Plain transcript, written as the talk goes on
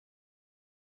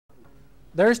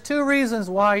there's two reasons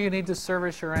why you need to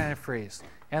service your antifreeze.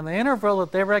 And the interval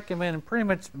that they recommend in pretty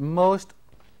much most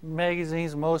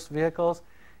magazines, most vehicles,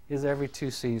 is every 2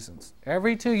 seasons.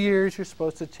 Every 2 years, you're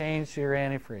supposed to change your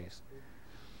antifreeze.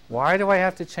 Why do I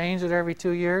have to change it every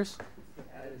 2 years?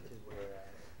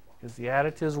 Because the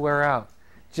additives wear out.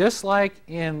 Just like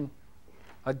in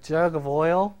a jug of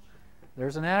oil,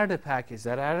 there's an additive package.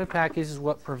 That additive package is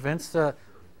what prevents the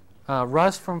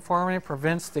rust from forming,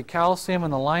 prevents the calcium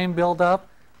and the lime buildup.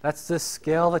 That's this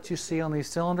scale that you see on these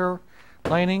cylinder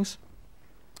linings.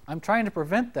 I'm trying to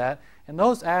prevent that, and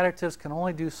those additives can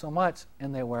only do so much,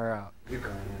 and they wear out.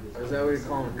 Is that what you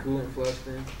call them, coolant flush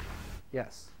then?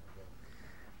 Yes.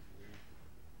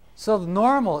 So the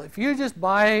normal, if you just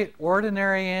buy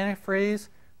ordinary antifreeze,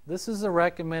 this is the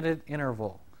recommended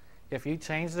interval. If you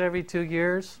change it every 2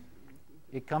 years,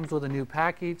 it comes with a new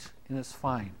package, and it's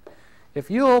fine.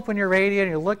 If you open your radiator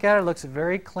and you look at it, it looks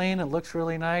very clean, it looks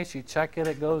really nice, you check it,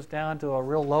 it goes down to a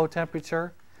real low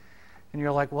temperature, and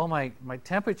you're like, well, my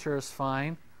temperature is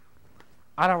fine,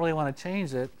 I don't really want to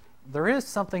change it. There is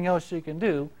something else you can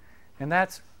do, and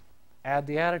that's add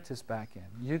the additives back in.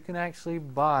 You can actually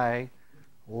buy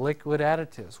liquid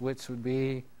additives, which would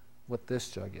be what this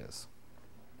jug is.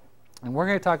 And we're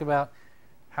going to talk about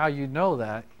how you know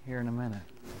that here in a minute.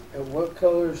 And what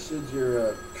color should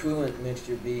your coolant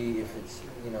mixture be if it's,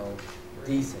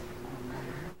 decent?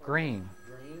 Green.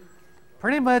 Green?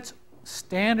 Pretty much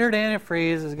standard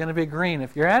antifreeze is going to be green.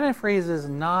 If your antifreeze is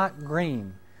not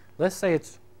green, let's say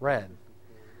it's red,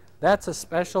 that's a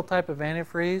special type of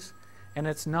antifreeze, and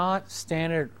it's not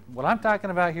standard. What I'm talking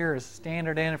about here is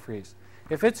standard antifreeze.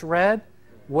 If it's red,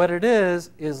 what it is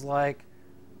like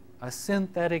a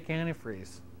synthetic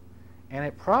antifreeze. And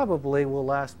it probably will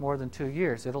last more than 2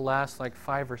 years. It'll last like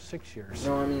 5 or 6 years.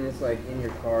 No, I mean it's like in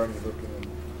your car and you're looking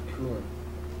at coolant.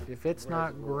 If it's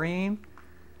not green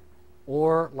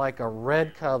or like a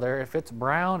red color, if it's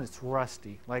brown, it's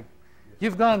rusty. Like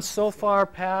you've gone so far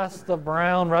past the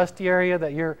brown rusty area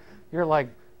that you're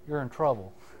in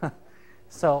trouble.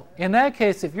 So in that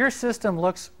case, if your system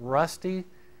looks rusty,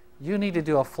 you need to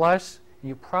do a flush.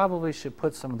 You probably should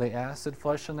put some of the acid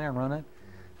flush in there and run it,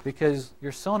 because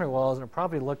your cylinder walls are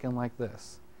probably looking like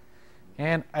this.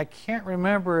 And I can't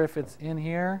remember if it's in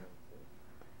here.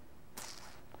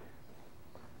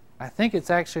 I think it's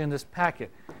actually in this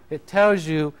packet. It tells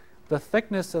you the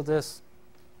thickness of this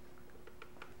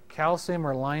calcium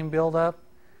or lime buildup.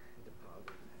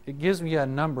 It gives me a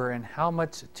number and how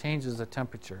much it changes the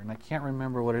temperature. And I can't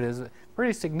remember what it is. A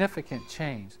pretty significant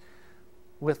change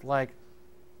with like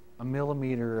a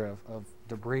millimeter of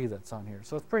debris that's on here.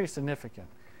 So it's pretty significant.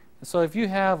 And so if you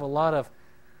have a lot of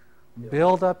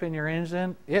buildup in your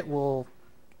engine, it will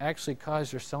actually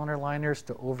cause your cylinder liners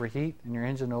to overheat and your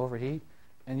engine to overheat,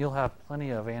 and you'll have plenty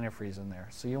of antifreeze in there.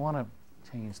 So you want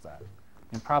to change that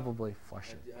and probably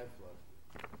flush it.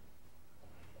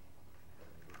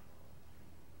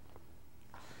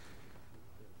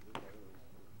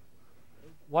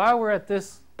 While we're at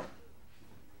this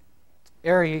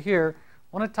area here,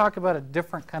 I want to talk about a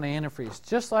different kind of antifreeze.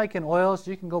 Just like in oils,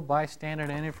 you can go buy standard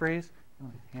antifreeze.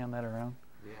 Hand that around.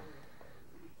 Yeah.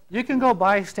 You can go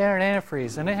buy standard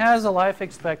antifreeze, and it has a life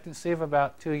expectancy of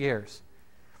about 2 years.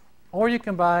 Or you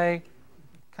can buy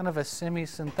kind of a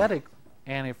semi-synthetic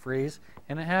antifreeze,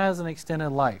 and it has an extended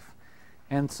life.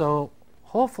 And so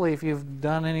hopefully if you've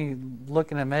done any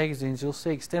looking at magazines, you'll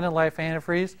see extended life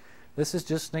antifreeze. This is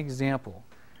just an example.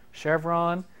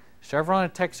 Chevron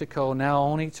and Texaco now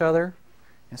own each other.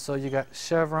 And so you got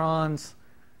Chevron's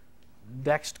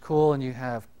DexCool, and you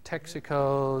have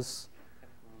Texaco's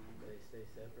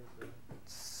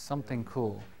something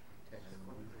cool.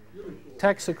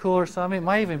 Texacool or something. It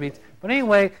might even be. But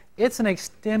anyway, it's an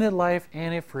extended life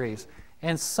antifreeze.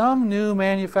 And some new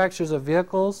manufacturers of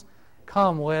vehicles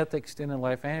come with extended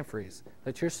life antifreeze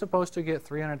that you're supposed to get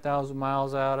 300,000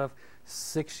 miles out of,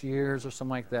 6 years or something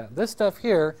like that. This stuff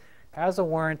here has a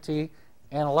warranty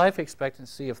and a life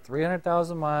expectancy of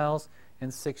 300,000 miles in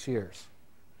 6 years.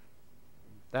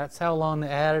 That's how long the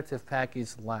additive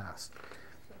package lasts.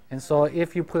 And so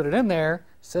if you put it in there,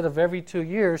 instead of every 2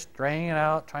 years draining it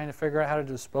out, trying to figure out how to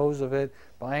dispose of it,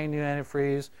 buying new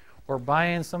antifreeze, or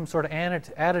buying some sort of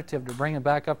additive to bring it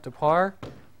back up to par,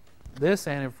 this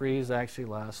antifreeze actually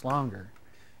lasts longer.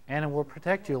 And it will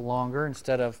protect you longer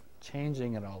instead of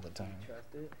changing it all the time. You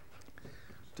trust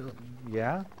it?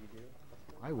 Yeah, You do?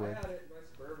 I would. I had it in my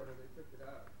Suburban and they took it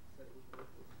out. Said it was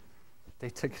worthless. They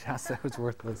took it out, said it was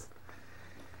worthless.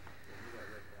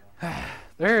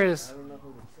 There is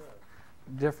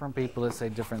different people that say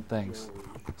different things.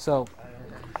 So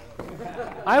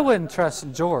I wouldn't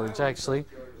trust George, actually.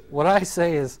 What I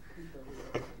say is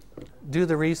do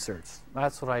the research.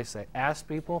 That's what I say. Ask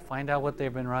people, find out what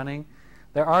they've been running.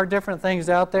 There are different things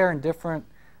out there and different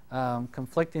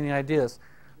conflicting ideas.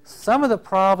 Some of the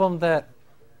problem that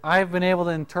I've been able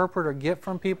to interpret or get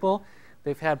from people,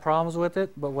 they've had problems with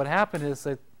it, but what happened is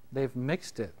that they've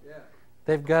mixed it. Yeah.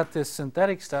 They've got this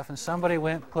synthetic stuff and somebody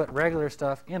went and put regular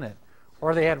stuff in it.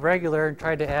 Or they had regular and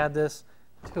tried to add this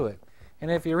to it. And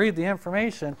if you read the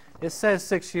information, it says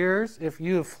 6 years if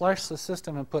you have flushed the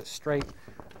system and put straight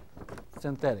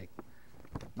synthetic.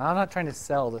 Now, I'm not trying to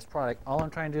sell this product. All I'm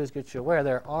trying to do is get you aware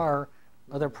there are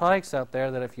other products out there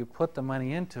that if you put the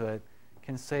money into it,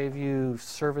 can save you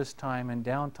service time and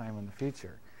downtime in the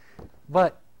future.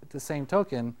 But at the same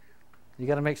token, you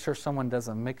got to make sure someone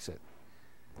doesn't mix it.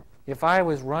 If I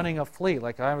was running a fleet,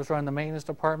 like I was running the maintenance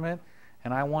department,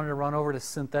 and I wanted to run over to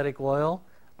synthetic oil,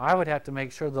 I would have to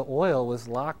make sure the oil was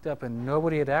locked up and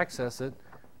nobody had access it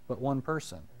but one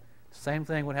person. Same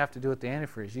thing would have to do with the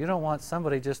antifreeze. You don't want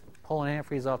somebody just pulling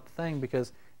antifreeze off the thing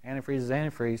because antifreeze is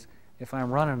antifreeze if I'm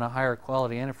running a higher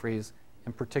quality antifreeze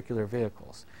in particular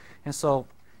vehicles. And so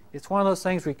it's one of those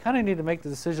things we kind of need to make the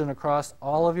decision across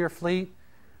all of your fleet.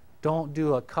 Don't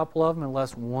do a couple of them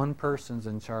unless one person's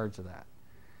in charge of that.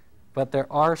 But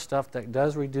there are stuff that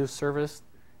does reduce service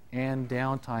and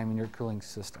downtime in your cooling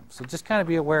system. So just kind of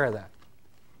be aware of that.